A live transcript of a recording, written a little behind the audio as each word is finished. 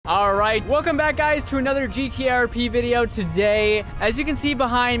Alright, welcome back guys to another gtarp video today. As you can see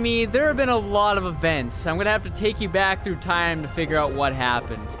behind me, there have been a lot of events. I'm gonna have to take you back through time to figure out what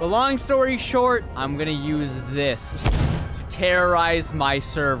happened. But long story short, I'm gonna use this to terrorize my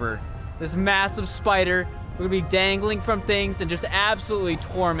server. This massive spider. We're gonna be dangling from things and just absolutely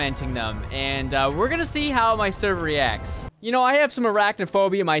tormenting them. And we're gonna see how my server reacts. You know, I have some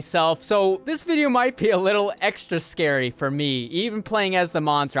arachnophobia myself, so this video might be a little extra scary for me. Even playing as the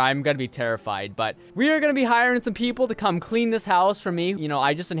monster, I'm gonna be terrified. But we are gonna be hiring some people to come clean this house for me. You know,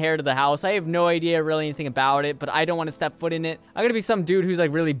 I just inherited the house. I have no idea really anything about it, but I don't want to step foot in it. I'm gonna be some dude who's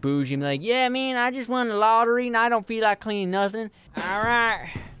like really bougie and like, yeah, man, I just won the lottery and I don't feel like cleaning nothing. All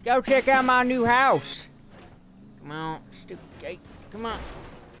right, go check out my new house. Come on, stupid gate. Come on.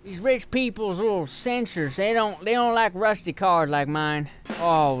 These rich people's little censors, they don't like rusty cars like mine.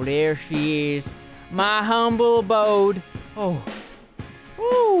 Oh, there she is. My humble abode. Oh.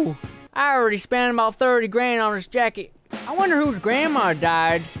 Woo! I already spent about 30 grand on this jacket. I wonder whose grandma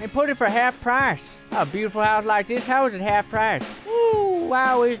died. They put it for half price. A beautiful house like this, how is it half price? Woo!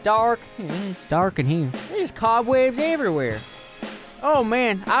 Wow, it's dark. It's dark in here. There's cobwebs everywhere. Oh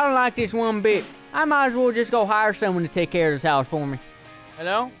man, I don't like this one bit. I might as well just go hire someone to take care of this house for me.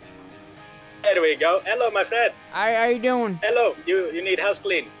 Hello? There we go. Hello, my friend. Hi, how you doing? Hello. You need house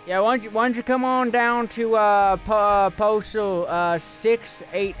clean? Yeah, why don't you come on down to postal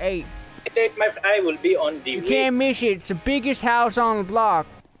 688. I will be on the way. You can't miss it. It's the biggest house on the block.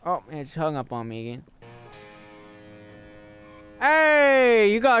 Oh, it's hung up on me again. Hey,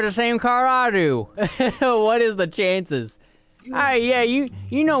 you got the same car I do. What is the chances? Hey, yeah, you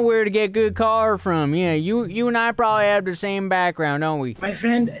know where to get good car from. Yeah, you and I probably have the same background, don't we? My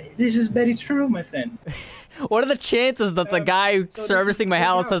friend, this is very true, my friend. What are the chances that the guy servicing my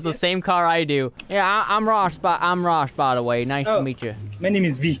house has the same car I do? Yeah, I'm Ross. I'm Ross, by the way. Nice to meet you. My name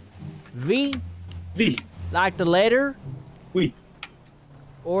is V. V? V. Like the letter? Oui.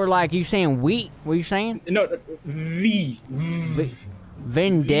 Or like you saying wheat? What are you saying? No, V.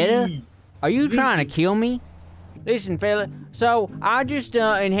 Vendetta? V. Are you trying to kill me? Listen, fella, so I just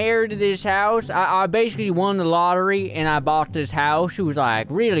inherited this house. I basically won the lottery and I bought this house. It was like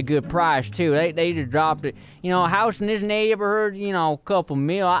really good price too. They just dropped it. You know, a house in this neighborhood, you know, a couple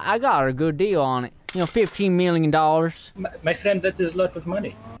mil. I got a good deal on it. You know, $15 million. My friend, that is a lot of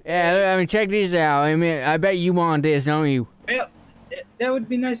money. Yeah, I mean, check this out. I mean, I bet you want this, don't you? Well, that would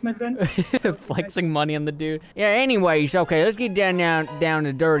be nice, my friend. Flexing nice. Money on the dude. Yeah, anyways, okay, let's get down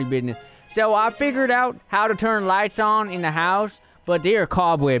to dirty business. So I figured out how to turn lights on in the house, but there are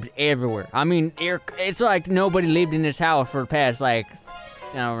cobwebs everywhere. I mean, it's like nobody lived in this house for the past, like,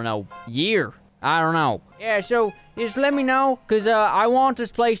 I don't know, year. I don't know. Yeah, so just let me know, because I want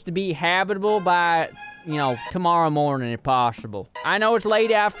this place to be habitable by, you know, tomorrow morning if possible. I know it's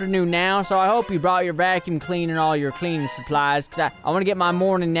late afternoon now, so I hope you brought your vacuum cleaner and all your cleaning supplies, because I want to get my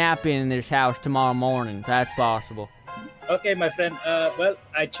morning nap in this house tomorrow morning, if that's possible. Okay, my friend. Well,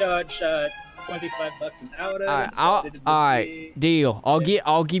 I charge $25 an hour. Alright, deal. I'll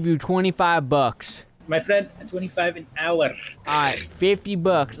give you $25. My friend, 25 an hour. Alright,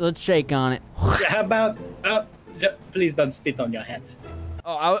 $50. Let's shake on it. How about? Please don't spit on your hand.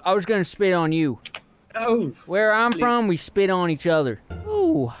 Oh, I was gonna spit on you. Oh. Where I'm from, we spit on each other.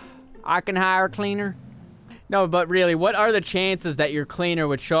 Ooh, I can hire a cleaner. No, but really, what are the chances that your cleaner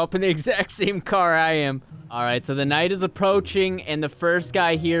would show up in the exact same car I am? Alright, so the night is approaching, and the first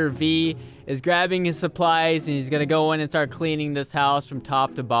guy here, V, is grabbing his supplies, and he's gonna go in and start cleaning this house from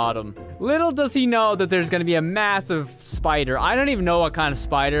top to bottom. Little does he know that there's gonna be a massive spider. I don't even know what kind of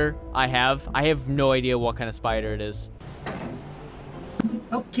spider I have. I have no idea what kind of spider it is.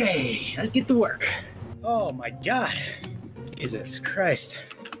 Okay, let's get to work. Oh my god. Jesus Christ.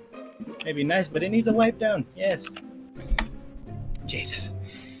 Maybe nice, but it needs a wipe down. Yes. Jesus.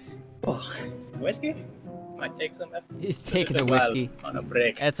 Oh, whiskey? Might take some effort. He's taking the whiskey. On a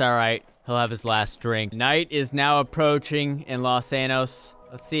break. That's alright. He'll have his last drink. Night is now approaching in Los Santos.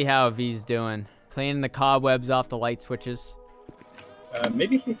 Let's see how V's doing. Cleaning the cobwebs off the light switches.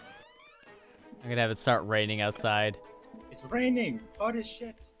 Maybe. I'm gonna have it start raining outside. It's raining. Hard as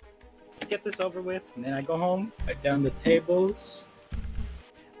shit. Let's get this over with, and then I go home, put down the tables.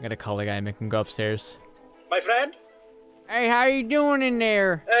 I'm gonna call the guy and make him go upstairs. My friend? Hey, how you doing in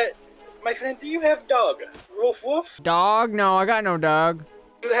there? My friend, do you have dog? Woof woof? Dog? No, I got no dog.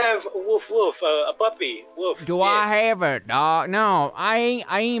 You have woof woof, a puppy. Woof. Do I have a dog? No, I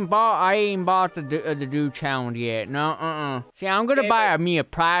ain't bought the dude challenge yet. No, See, I'm gonna buy me a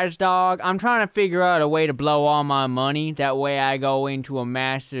prize dog. I'm trying to figure out a way to blow all my money. That way I go into a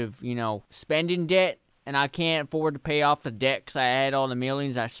massive, you know, spending debt. And I can't afford to pay off the debt because I had all the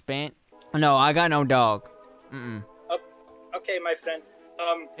millions I spent. No, I got no dog. Mm-mm. Okay, my friend.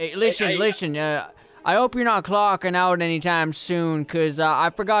 Hey, listen. I hope you're not clocking out anytime soon, cause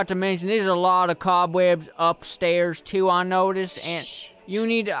I forgot to mention there's a lot of cobwebs upstairs too. I noticed, and you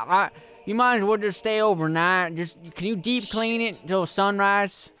need to. You might as well just stay overnight. Can you deep clean it until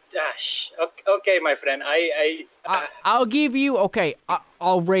sunrise? Gosh. Okay, my friend. I'll give you. Okay,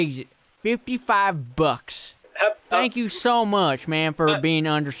 I'll raise it. $55. Thank you so much, man, for being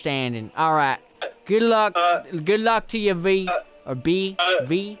understanding. All right. Good luck. Good luck to you, V. Or B.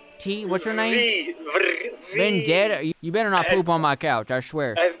 V. T. What's your name? Vendetta. You better not poop on my couch, I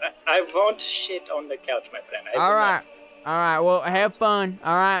swear. I won't shit on the couch, my friend. All right. Well, have fun.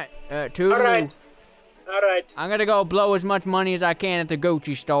 All right. Toodaloo. All right. I'm gonna go blow as much money as I can at the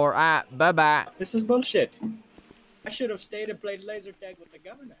Gucci store. All right. Bye-bye. This is bullshit. I should have stayed and played laser tag with the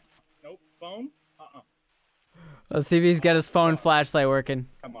governor. Nope. Phone? Let's see if he's got his phone flashlight working.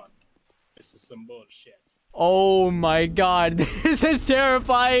 Come on. This is some bullshit. Oh my god, this is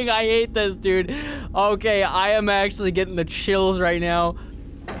terrifying. I hate this, dude. Okay, I am actually getting the chills right now.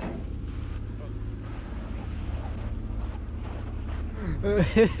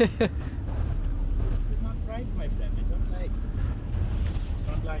 This is not right, my friend.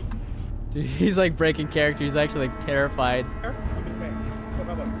 I don't like. Dude, he's like breaking character. He's actually like terrified.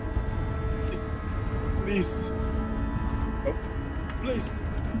 Please. Oh, please.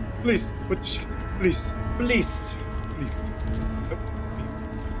 Please. What the shit? Please. Please. Please. Oh,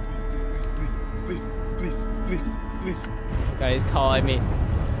 please. God, he's calling me.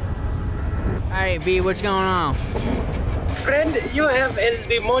 Hey, B, what's going on? Friend, you have El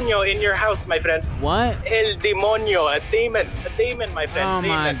Demonio in your house, my friend. What? El Demonio, a demon, my friend. Oh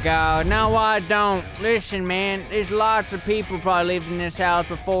my god, no I don't. Listen, man, there's lots of people probably lived in this house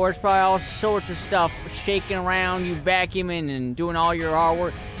before. It's probably all sorts of stuff shaking around, you vacuuming and doing all your hard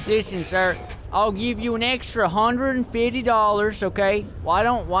work. Listen, sir, I'll give you an extra $150, okay? Why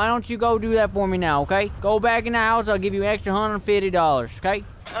don't you go do that for me now, okay? Go back in the house, I'll give you extra $150, okay?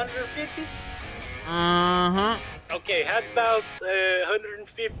 150? Uh-huh. Okay, how about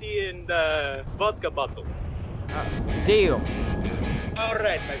 150 in the vodka bottle? Deal. All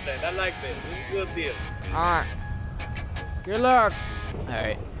right, my friend, I like this. This is a good deal. All right. Good luck. All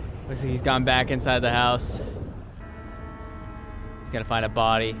right. Looks like he's gone back inside the house. He's gonna find a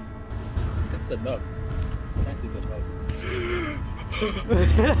body. That's a dog. That is a dog.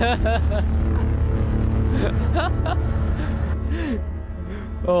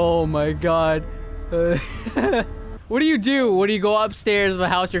 Oh my god. What do you do when you go upstairs of the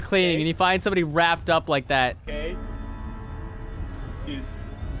house you're cleaning and you find somebody wrapped up like that? Okay. You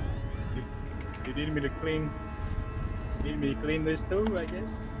need me to clean? You need me to clean this too, I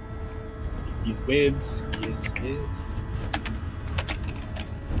guess? These webs. Yes.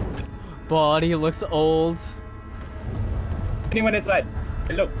 Body looks old. Anyone inside?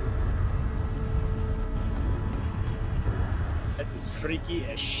 Hello. That is freaky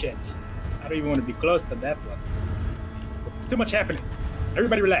as shit. I don't even want to be close to that one. It's too much happening.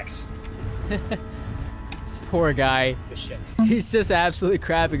 Everybody relax. This poor guy. This shit. He's just absolutely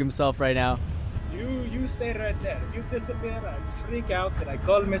crapping himself right now. You stay right there. If you disappear, I freak out and I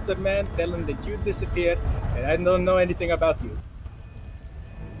call Mr. Man, tell him that you disappeared and I don't know anything about you.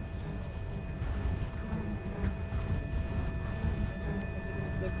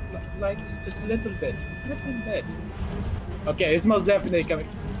 Like, just a little bit. Okay, it's most definitely coming.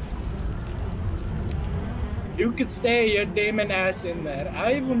 You could stay your demon ass in there.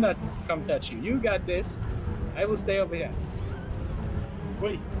 I will not come touch you. You got this. I will stay over here.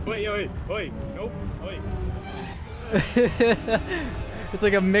 Oi. Nope. Oi. It's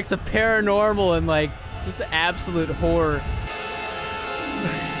like a mix of paranormal and like just absolute horror.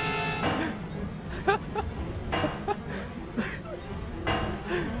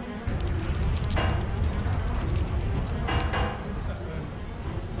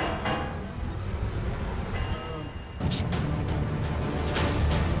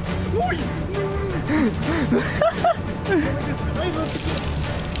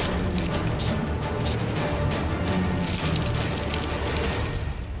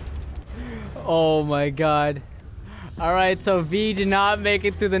 Oh my god. Alright, so V did not make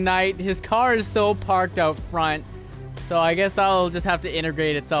it through the night. His car is still parked out front. So I guess that'll just have to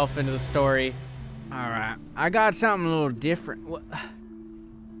integrate itself into the story. Alright, I got something a little different. What?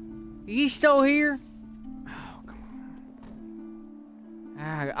 You still here? Oh, come on.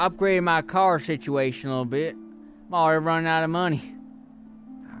 I upgraded my car situation a little bit. I'm already running out of money.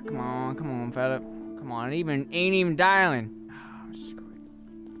 Oh, come on, fella. Come on, ain't even dialing. Oh, screw it.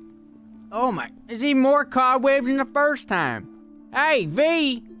 Oh my, there's even more cobwebs than the first time. Hey,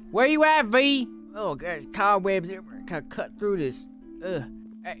 V! Where you at, V? Oh, there's cobwebs everywhere. Gotta cut through this. Ugh.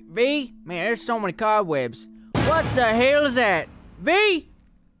 Hey, V? Man, there's so many cobwebs. What the hell is that? V?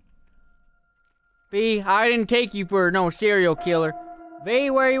 V, I didn't take you for no serial killer. V,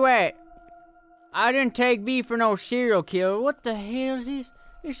 where you at? I didn't take V for no serial killer. What the hell is this?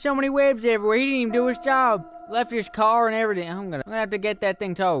 There's so many webs everywhere. He didn't even do his job. Left his car and everything. I'm gonna have to get that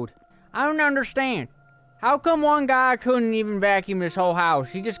thing towed. I don't understand. How come one guy couldn't even vacuum this whole house?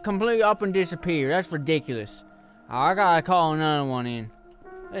 He just completely up and disappeared. That's ridiculous. Oh, I gotta call another one in.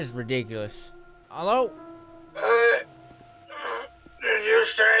 This is ridiculous. Hello? Did you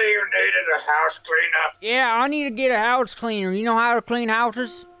say you needed a house cleanup? Yeah, I need to get a house cleaner. You know how to clean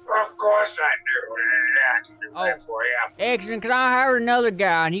houses? Of course I do. Yeah, I can do that for you. Excellent, because I hired another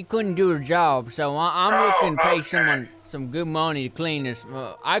guy and he couldn't do the job. So I'm looking to pay someone some good money to clean this.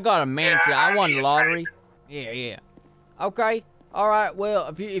 I got a mansion. I won the lottery. Yeah. Okay. All right.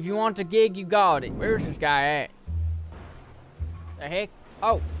 Well, if you want the gig, you got it. Where's this guy at? The heck?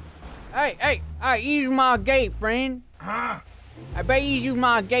 Oh. Hey, use my gate, friend. Huh? I bet you use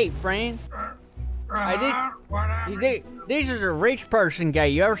my gate, friend. This is a rich person gate.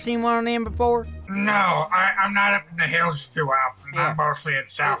 You ever seen one of them before? No, I'm not up in the hills too often. Yeah. I'm mostly in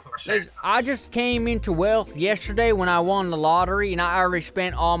South Los Angeles. I just came into wealth yesterday when I won the lottery, and I already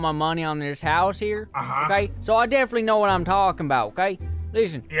spent all my money on this house here. Okay? So I definitely know what I'm talking about, okay?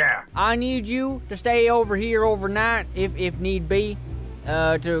 Listen. Yeah. I need you to stay over here overnight, if need be,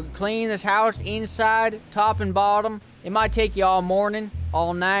 to clean this house inside, top and bottom. It might take you all morning,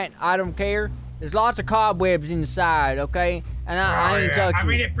 all night. I don't care. There's lots of cobwebs inside, okay? And I ain't touching. I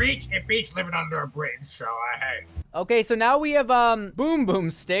mean, it beats living under a bridge, so hey. Okay, so now we have Boom Boom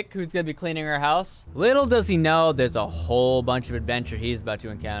Stick, who's gonna be cleaning our house. Little does he know, there's a whole bunch of adventure he's about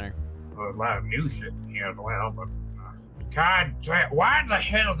to encounter. Well, there's a lot of new shit here as well, but God, why the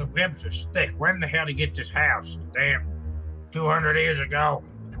hell are the webs so thick? When the hell did he get this house? Damn, 200 years ago.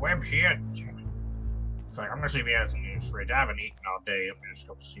 The webs here. It's like, I'm gonna see if he has anything in his fridge. I haven't eaten all day. I'm just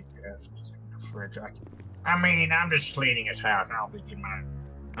gonna see if he has anything in the fridge. I mean, I'm just cleaning his house. I don't think he might.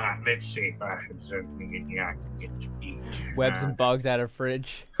 Let's see if I have something in here I can get to eat. Webs and bugs out of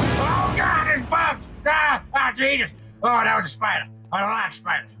fridge. Oh God, there's bugs! Ah, Jesus! Oh, that was a spider. I don't like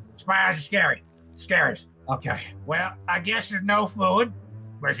spiders. Spiders are scary. Scaries. Okay. Well, I guess there's no food,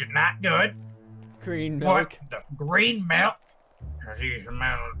 which is not good. Green milk. What? The green milk?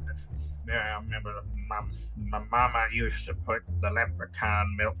 Yeah, I remember my mama used to put the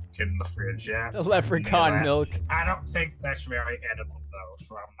leprechaun milk in the fridge, yeah. The leprechaun milk. I don't think that's very edible, though,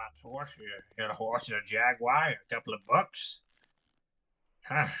 so I'm not forced to get a horse and a jaguar, a couple of bucks.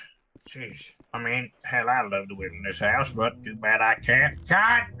 Huh. Jeez. I mean, hell, I'd love to live in this house, but too bad I can't.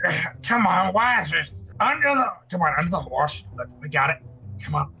 God, come on, why is this under the horse. Look, we got it.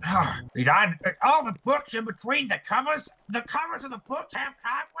 Come on. All the books in between the covers of the books have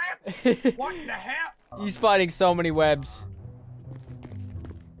cobwebs? What the hell? He's fighting so many webs.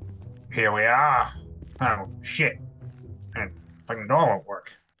 Here we are. Oh, shit. And fucking door won't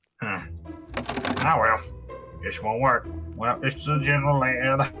work. Oh, well. This won't work. Well, it's the general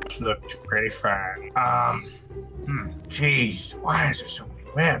layout of the house. Looks pretty fine. Jeez, why is there so many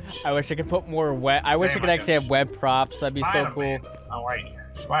webs? I wish I could put more web. I wish I could actually have web props. That'd be so cool. Oh, wait.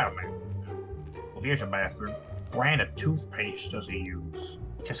 Spider-Man. Well, here's a bathroom. What brand of toothpaste does he use?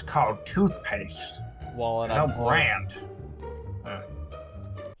 It's called toothpaste. Wallet on the floor. Brand.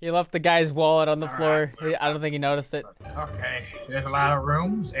 He left the guy's wallet on the floor. Right. I don't think he noticed it. Okay, there's a lot of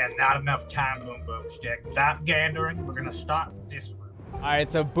rooms and not enough time, Boom Boom Stick. Stop gandering. We're gonna start with this room.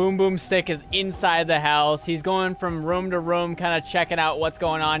 Alright, so Boom Boom Stick is inside the house. He's going from room to room, kind of checking out what's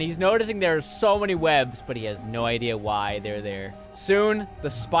going on. He's noticing there's so many webs, but he has no idea why they're there. Soon, the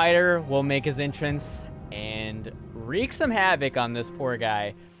spider will make his entrance and wreak some havoc on this poor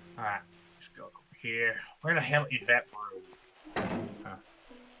guy. Alright, let's go over here. Where the hell is that room?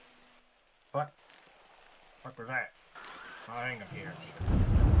 What was that? Oh, I ain't gonna hear it.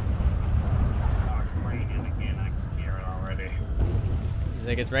 Oh, it's raining again. I can hear it already. You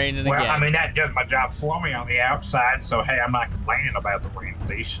think it's raining again? Well, I mean, that does my job for me on the outside, so hey, I'm not complaining about the rain, at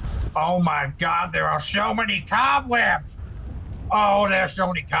least. Oh my God, there are so many cobwebs! Oh, there's so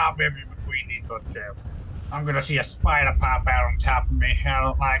many cobwebs in between these bookshelves. I'm gonna see a spider pop out on top of me. I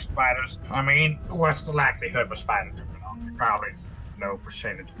don't like spiders. I mean, what's the likelihood of a spider jumping on me? Probably no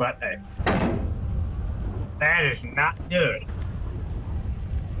percentage, but hey. That is not good.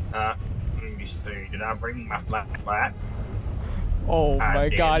 Let me see. Did I bring my flashlight? Oh my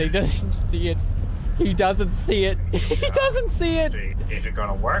God, he doesn't see it. He doesn't see it. He doesn't see it. Is it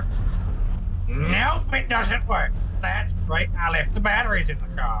gonna work? Nope, it doesn't work. That's right. I left the batteries in the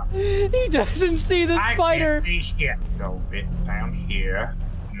car. He doesn't see the spider. I can't see shit. Go a bit down here.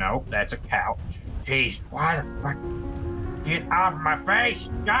 Nope, that's a couch. Jeez, why the fuck? Get off my face!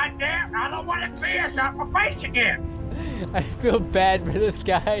 God damn! I don't want to clear up my face again. I feel bad for this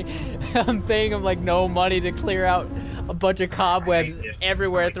guy. I'm paying him like no money to clear out a bunch of cobwebs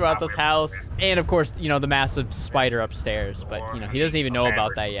everywhere throughout this house. And of course, you know, the massive spider upstairs. But, you know, he doesn't even know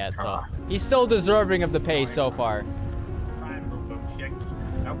about that yet. So he's still deserving of the pay so far.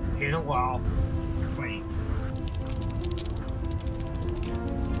 Nope, here's a wall. Clean.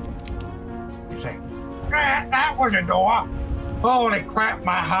 You say, that was a door. Holy crap,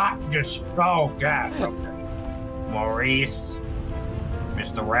 my heart just, oh God. Okay. Maurice,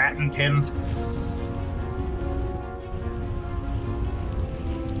 Mr. Rattington.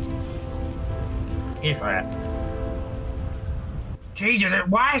 He's right. Jesus,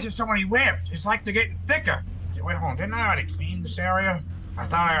 why is there so many webs? It's like they're getting thicker. Wait, hold on, didn't I already clean this area? I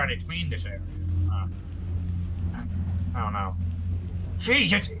thought I already cleaned this area. I don't know.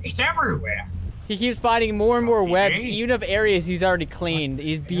 Jeez, it's everywhere. He keeps finding more and more webs, even of areas he's already cleaned.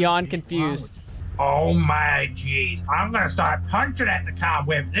 He's beyond confused. Oh my jeez. I'm gonna start punching at the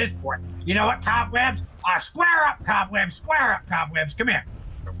cobwebs at this point. You know what, cobwebs? Square up, cobwebs, square up, cobwebs. Come here.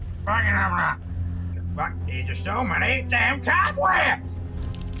 Fuck, there's just so many damn cobwebs.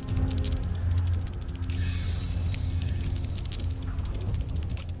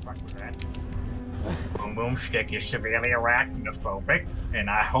 Fuck with that. Boom Boom Stick is severely arachnophobic, and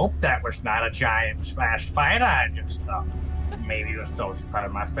I hope that was not a giant smash spider I just thought. Maybe it was close in front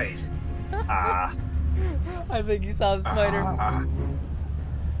of my face. I think he saw the spider.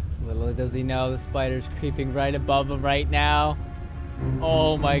 Little does he know the spider's creeping right above him right now.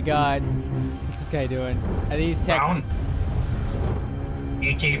 Oh my God. What's this guy doing? I think he's texting.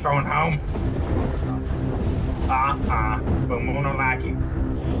 ET phone home. Boom Boom don't like you.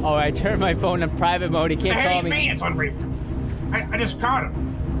 Oh, I turned my phone on private mode. He can't call me. It's unreachable. I just caught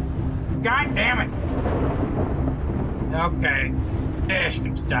him. God damn it. Okay. This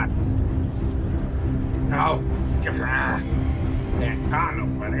can stop. No. Can't caught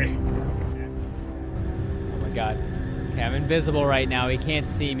nobody. Oh my God. Okay, I'm invisible right now. He can't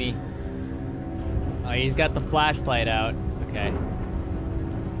see me. Oh, he's got the flashlight out. Okay.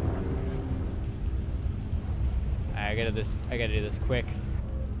 I gotta do this quick.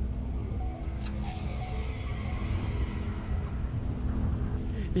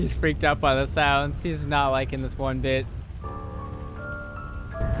 He's freaked out by the sounds. He's not liking this one bit.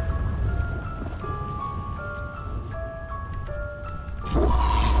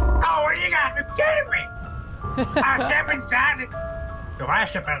 Oh, what you got? You're kidding me! I step inside it. So I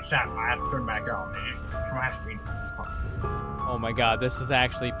step outside and I turn back on. Oh my God, this is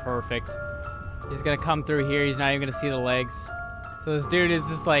actually perfect. He's gonna come through here. He's not even gonna see the legs. So this dude is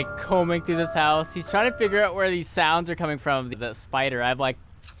just like combing through this house. He's trying to figure out where these sounds are coming from. The spider. I have like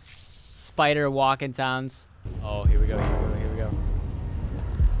spider walking sounds. Oh, here we go. Here we go. Here we go.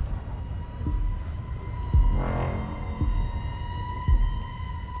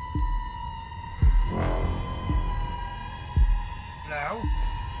 Hello?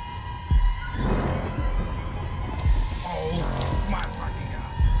 Oh my fucking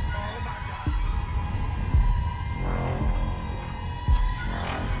God. Oh my God.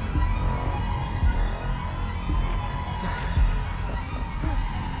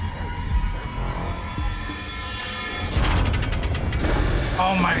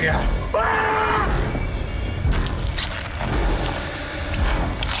 Oh my God. Ah!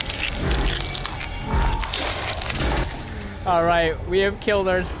 All right, we have killed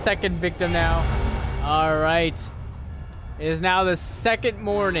our second victim now. All right. It is now the second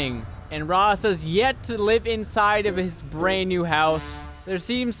morning, and Ross has yet to live inside of his brand new house. There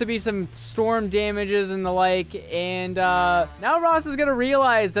seems to be some storm damages and the like, and now Ross is gonna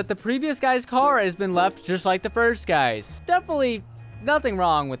realize that the previous guy's car has been left just like the first guy's. Definitely nothing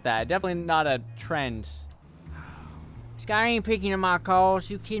wrong with that. Definitely not a trend. This guy ain't picking up my calls.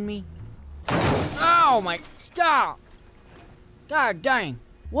 You kidding me? Oh my God! God dang!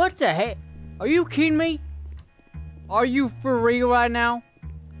 What the heck? Are you kidding me? Are you for real right now?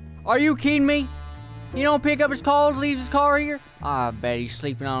 Are you kidding me? He don't pick up his calls, leaves his car here? I bet he's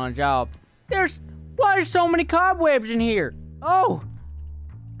sleeping on a job. Why there's so many cobwebs in here? Oh!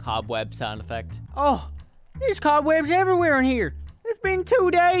 Cobweb sound effect. Oh! There's cobwebs everywhere in here. It's been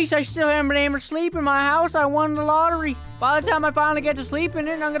 2 days. I still haven't been able to sleep in my house. I won the lottery. By the time I finally get to sleep in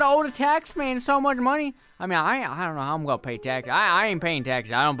it, I'm gonna owe the tax man so much money. I mean, I don't know how I'm gonna pay taxes. I ain't paying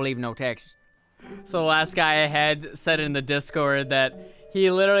taxes. I don't believe in no taxes. So the last guy I had said in the Discord that He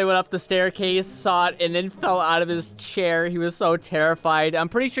literally went up the staircase, saw it, and then fell out of his chair. He was so terrified. I'm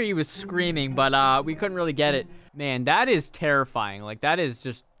pretty sure he was screaming, but we couldn't really get it. Man, that is terrifying. Like, that is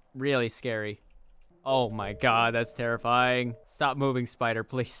just really scary. Oh my god, that's terrifying. Stop moving, spider,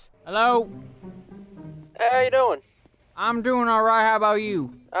 please. Hello? Hey, how you doing? I'm doing alright, how about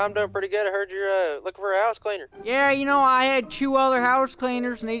you? I'm doing pretty good. I heard you're looking for a house cleaner. Yeah, you know, I had 2 other house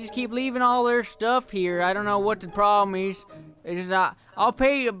cleaners, and they just keep leaving all their stuff here. I don't know what the problem is. They just, I'll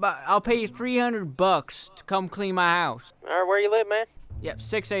pay you $300 to come clean my house. Alright, where you live, man? Yep,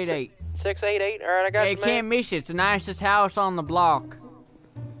 688. 688? Alright, I got You you, man. can't miss it. It's the nicest house on the block.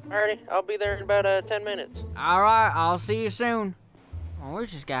 Alrighty, I'll be there in about 10 minutes. Alright, I'll see you soon. Oh,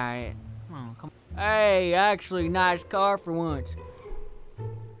 where's this guy at? Oh, come on. Hey, actually, nice car for once.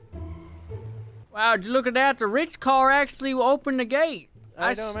 Wow, did you look at that? The rich car actually opened the gate. How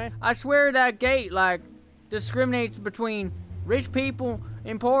you doing, man? I swear that gate, like, discriminates between rich people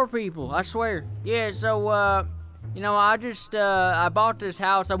and poor people. I swear. Yeah, so, you know, I bought this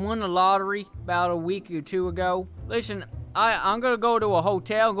house. I won the lottery about a week or 2 ago. Listen, I'm gonna go to a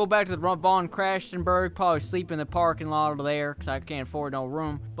hotel, go back to the Von Krachtenberg, probably sleep in the parking lot over there, because I can't afford no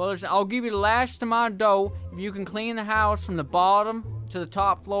room. But listen, I'll give you the last of my dough if you can clean the house from the bottom to the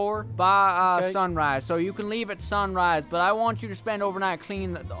top floor by Okay. sunrise. So you can leave at sunrise, but I want you to spend overnight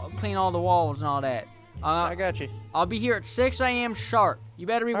clean all the walls and all that. I got you. I'll be here at 6 a.m. sharp. You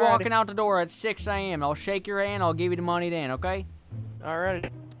better be Alrighty. walking out the door at 6 a.m. I'll shake your hand, I'll give you the money then, okay?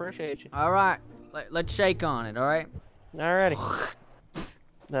 Alrighty, appreciate you. Alright, let's shake on it, alright? Alrighty.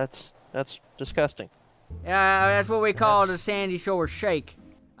 That's disgusting. Yeah, that's what we call the Sandy Shore Shake.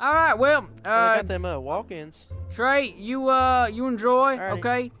 All right, well, I got them walk-ins. Trey, you enjoy, Alrighty.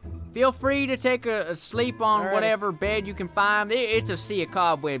 okay? Feel free to take a sleep on Alrighty. whatever bed you can find. It's a sea of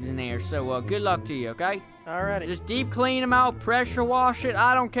cobwebs in there, so good luck to you, okay? Alrighty. Just deep clean them out, pressure wash it.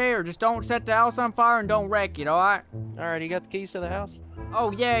 I don't care. Just don't set the house on fire and don't wreck it, all right? Alright, you got the keys to the house?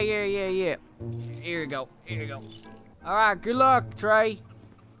 Oh yeah. Here you go. All right, good luck, Trey.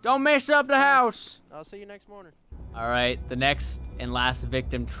 Don't mess up the house. I'll see you next morning. All right, the next and last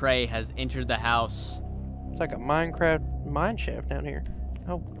victim, Trey, has entered the house. It's like a Minecraft mine shaft down here.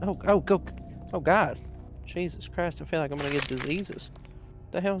 Oh God. Jesus Christ, I feel like I'm gonna get diseases.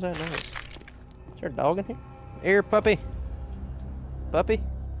 What the hell's that noise? Is there a dog in here? Here, puppy. Puppy?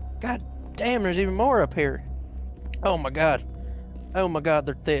 God damn, there's even more up here. Oh my God. Oh my God,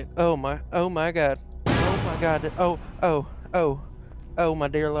 they're thick. Oh my God. Oh my God. Oh my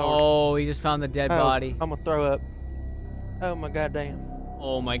dear Lord. Oh, he just found the dead body. I'm gonna throw up. Oh my goddamn.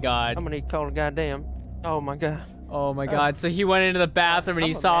 Oh my God. I'm gonna need to call a goddamn. Oh my God. Oh my God. So he went into the bathroom and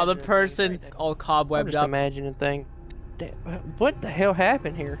he saw the imagining person things right now. all I'm cobwebbed just up. imagining things. What the hell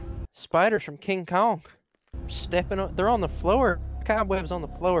happened here? Spiders from King Kong. Stepping on. They're on the floor. Cobwebs on the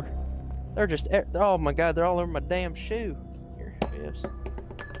floor. They're just. Oh my God. They're all over my damn shoe. Here it is.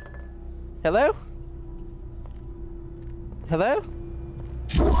 Hello? Hello?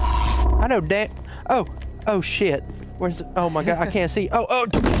 I know damn. Oh shit. Where's the, oh my God, I can't see. Oh,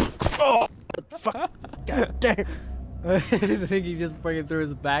 fuck. God damn. I think he just freaking threw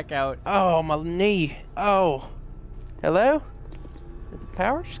his back out. Oh, my knee. Oh. Hello? Did the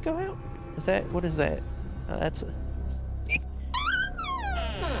power just go out? Is that, what is that? Oh, that's a...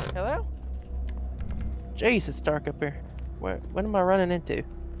 Hello? Jeez, it's dark up here. What am I running into?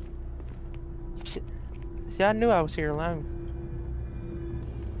 See, I knew I was here alone.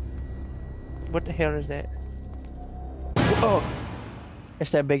 What the hell is that? Oh! It's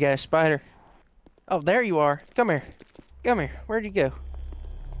that big ass spider. Oh, there you are. Come here. Come here. Where'd you go?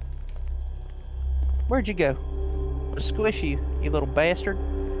 Where'd you go? I'll squish you, you little bastard.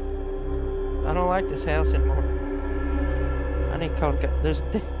 I don't like this house anymore. I need to call the guy. There's...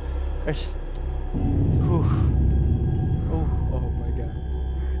 Whew. Oh my God.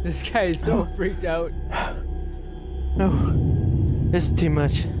 This guy is so freaked out. No. This is too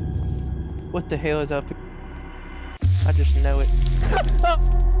much. What the hell is up here? I just know it. Oh!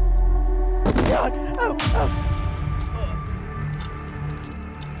 God! Oh!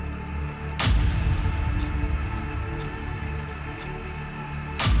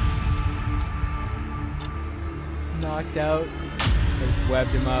 Knocked out. Just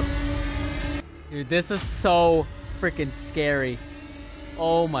webbed him up. Dude, this is so freaking scary.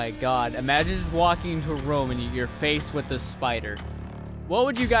 Oh my God. Imagine just walking into a room and you're faced with this spider. What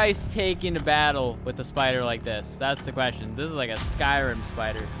would you guys take into battle with a spider like this? That's the question. This is like a Skyrim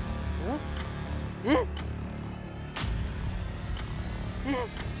spider.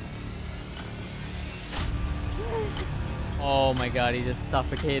 Oh my God, he just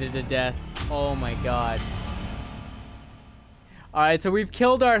suffocated to death. Oh my God. All right, so we've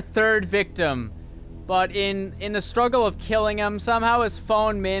killed our third victim. But in the struggle of killing him, somehow his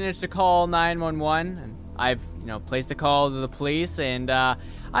phone managed to call 911. And I've, placed a call to the police. And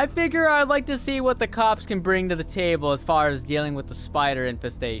I figure I'd like to see what the cops can bring to the table as far as dealing with the spider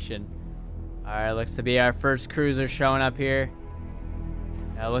infestation. All right, looks to be our first cruiser showing up here.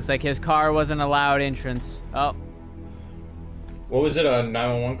 Looks like his car wasn't allowed entrance. Oh. What was it, a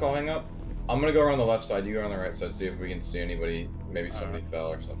 911 call hang up? I'm gonna go around the left side, you go on the right side, see if we can see anybody. Maybe somebody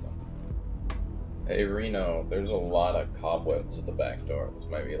fell or something. Hey Reno, there's a lot of cobwebs at the back door. This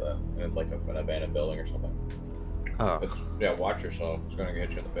might be like an abandoned building or something. Oh. But, yeah, watch yourself. It's gonna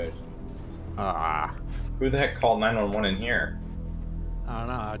hit you in the face. Who the heck called 911 in here? I don't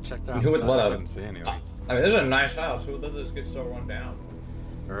know. I checked out. Who would let I up? didn't see anyone. I mean, this is a nice house. Who would let this get so run down?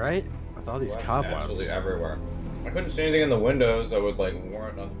 Right? With all these cobwebs. Absolutely everywhere. I couldn't see anything in the windows that would like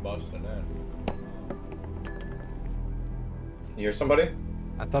warrant us busting in. You hear somebody?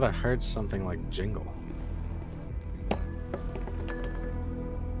 I thought I heard something like jingle.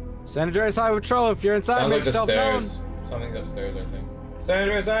 San Andreas Highway Patrol, if you're inside, Sounds make like the yourself stairs. known. Something's upstairs, I think. San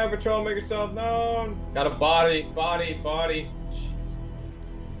Andreas Highway Patrol, make yourself known. Got a body.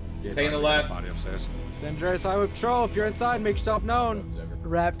 Yeah, Taking the left. Body upstairs. San Andreas Highway Patrol, if you're inside, make yourself known.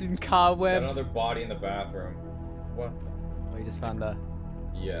 Wrapped in Got cobwebs. another body in the bathroom. What? Oh, you just found the...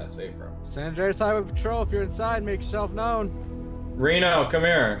 Yeah, safe room. San Andreas Highway Patrol, if you're inside, make yourself known. Reno, come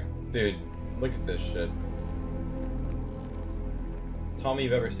here. Dude, look at this shit. Tell me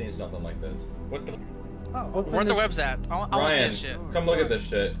you've ever seen something like this. What the... Where the web's at? I want to see Ryan, this shit. come look at this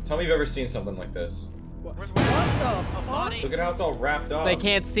shit. Tell me you've ever seen something like this. Where's the body? Look at how it's all wrapped up. They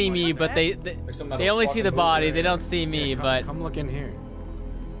can't see me, but they only see the body. They don't see me, but... Come look in here.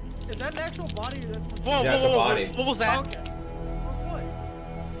 Is that an actual body or that's Whoa, Yeah, it's a body. What was that? Okay. What?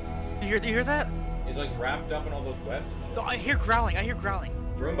 Do you hear that? He's like wrapped up in all those webs. No, I hear growling.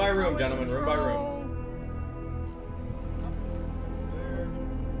 Room by room, gentlemen, room by room.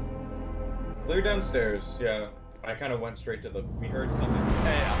 Clear downstairs, yeah. I kind of went straight to the... We heard something.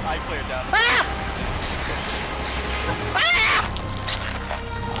 Hey, I cleared downstairs.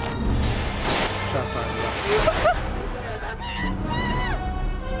 That's not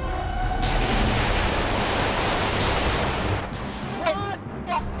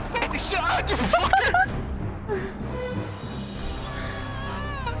Holy shit, you fucker!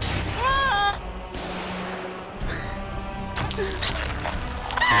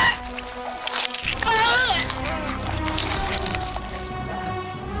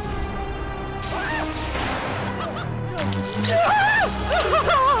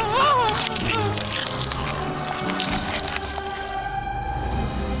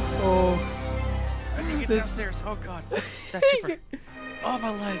 Oh. I need to get downstairs. Oh god. That's super. Oh my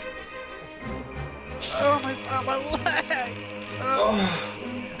leg. Oh my leg. Oh,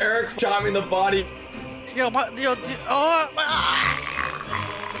 Eric shot me in the body. Oh my.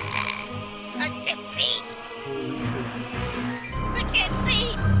 I can't see!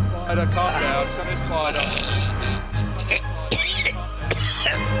 Spider, calm down. Somebody's spider.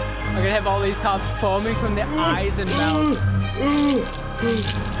 I'm gonna have all these cops foaming from the eyes and mouth.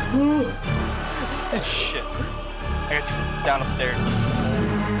 Shit. I got two down upstairs.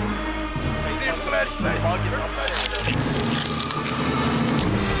 I'll get upstairs.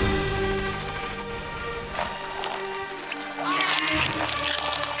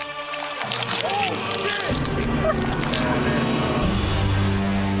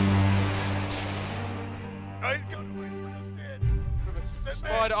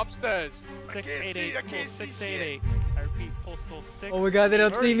 Spider upstairs. 688, pull 688. I repeat, postal 6. Oh my god, they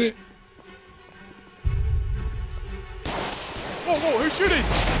don't see me. Whoa, who's shooting?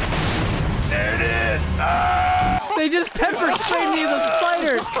 There it is! They just pepper sprayed me with the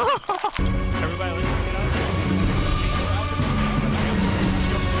spiders. Everybody, let's get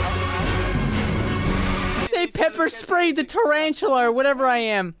out. They pepper sprayed the tarantula or whatever I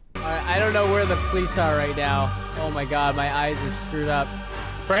am. Alright, I don't know where the police are right now. Oh my god, my eyes are screwed up.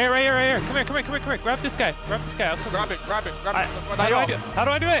 Right here. Come here. Grab this guy. Grab it. Grab it. How do I do it? How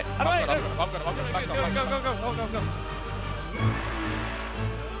do I do it? I'm gonna. Go.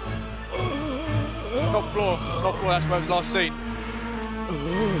 Top floor, that's where I was last seen.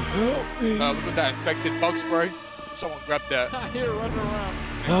 Look at that infected bug spray. Someone grab that. Here, run around.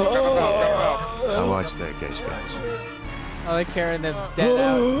 Grab him out. I watched that case, guys. I like carrying them dead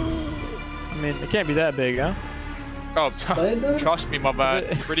out. I mean, it can't be that big, huh? Oh, trust me, my man.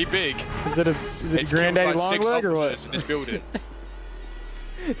 It's pretty big. Is it Granddaddy like 6 Longleg or what? officers in this building.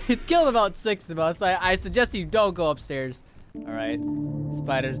 It's killed about 6 of us. I suggest you don't go upstairs. Alright.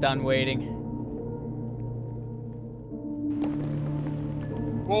 Spider's done waiting.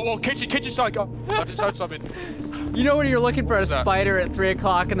 Whoa, kitchen side. Oh, I just heard something. You know when you're looking for a What's that? spider at 3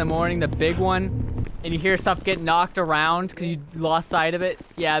 o'clock in the morning, the big one, and you hear stuff get knocked around because you lost sight of it?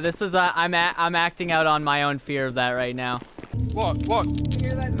 Yeah, this is I'm acting out on my own fear of that right now. What?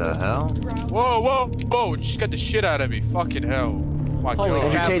 The hell? Whoa! It just got the shit out of me. Fucking hell. My Holy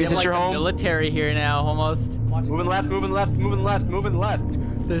God. crap, Kate, we is have this like your the home? military here now, almost. Moving left, moving left, moving left, moving left.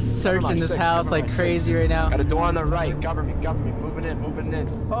 They're searching this house like crazy right now. Got a door on the right. Cover me, moving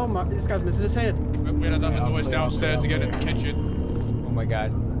in. Oh my, this guy's missing his head. We had another noise downstairs again in the kitchen. Oh my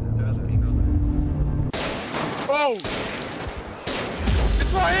God. Oh!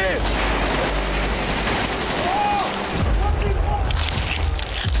 It's right here!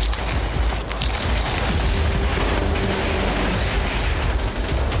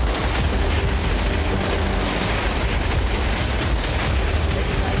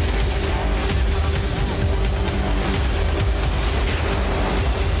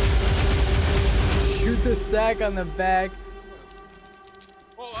 Shoot the sack on the back.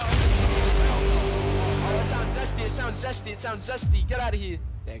 Oh, it sounds zesty. Get out of here.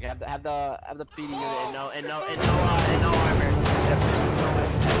 Yeah, have the PD unit and no armor.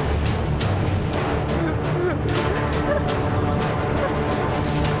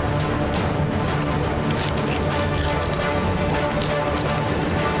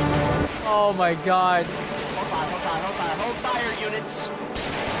 Oh my God. Hold fire, units.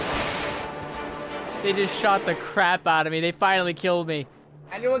 They just shot the crap out of me. They finally killed me.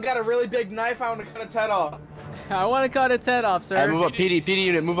 Anyone got a really big knife? I want to cut its head off. I want to cut its head off, sir. Hey, move up, PD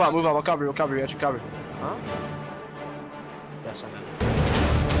unit, move up. We'll cover you, got you covered. Huh? Yes, I know.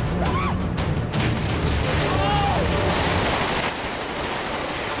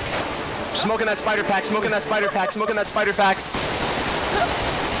 Smoking that spider pack.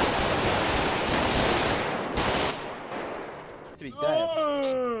 To be dead.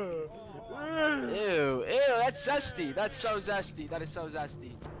 Ew, that's zesty. That's so zesty. That is so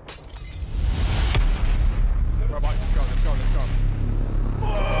zesty. Right, let's go.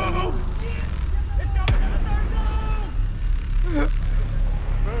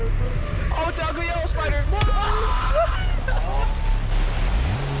 Oh, it's an ugly yellow spider!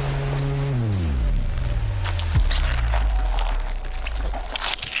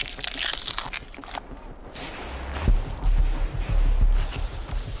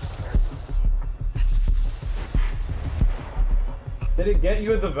 Did it get you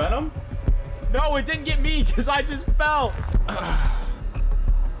with the venom? No, it didn't get me because I just fell.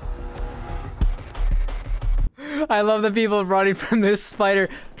 I love the people running from this spider.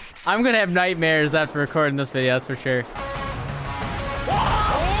 I'm gonna have nightmares after recording this video, that's for sure.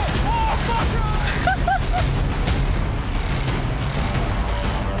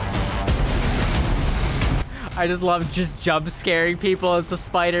 I just love just jump scaring people as the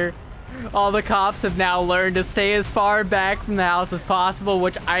spider. All the cops have now learned to stay as far back from the house as possible,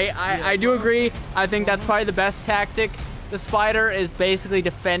 which I do agree. I think that's probably the best tactic. The spider is basically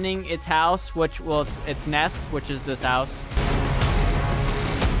defending its house, which, well, its nest, which is this house.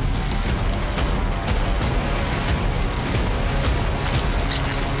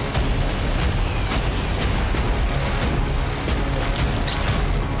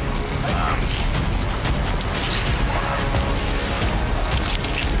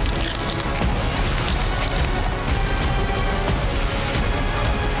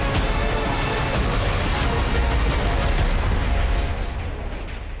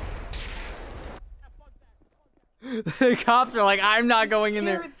 The cops are like, I'm not going in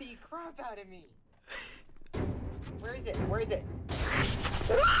there. Scared the crap out of me. Where is it? Where is it?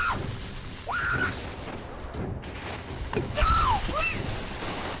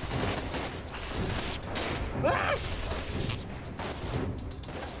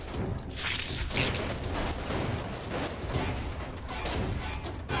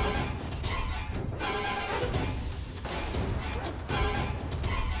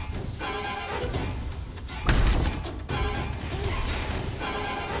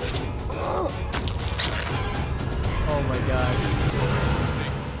 Oh my God.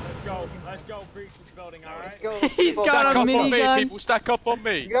 Let's go breach this building, alright? Let's go. He's got a minigun. People stack up on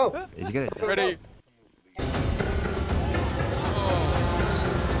me. Let's go. He's good. Ready?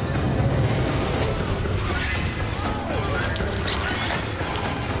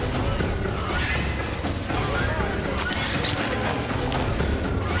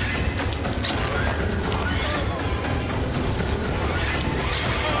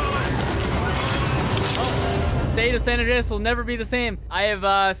 State of San Andreas will never be the same. I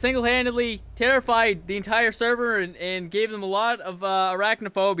have single-handedly terrified the entire server and gave them a lot of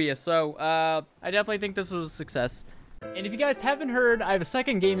arachnophobia, so I definitely think this was a success. And if you guys haven't heard, I have a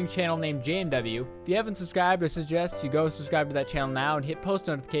second gaming channel named jmw. If you haven't subscribed, I suggest you go subscribe to that channel now and hit post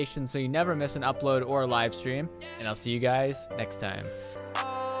notifications so you never miss an upload or a live stream. And I'll see you guys next time.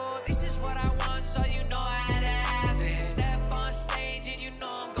 Oh, this is what I want, so you know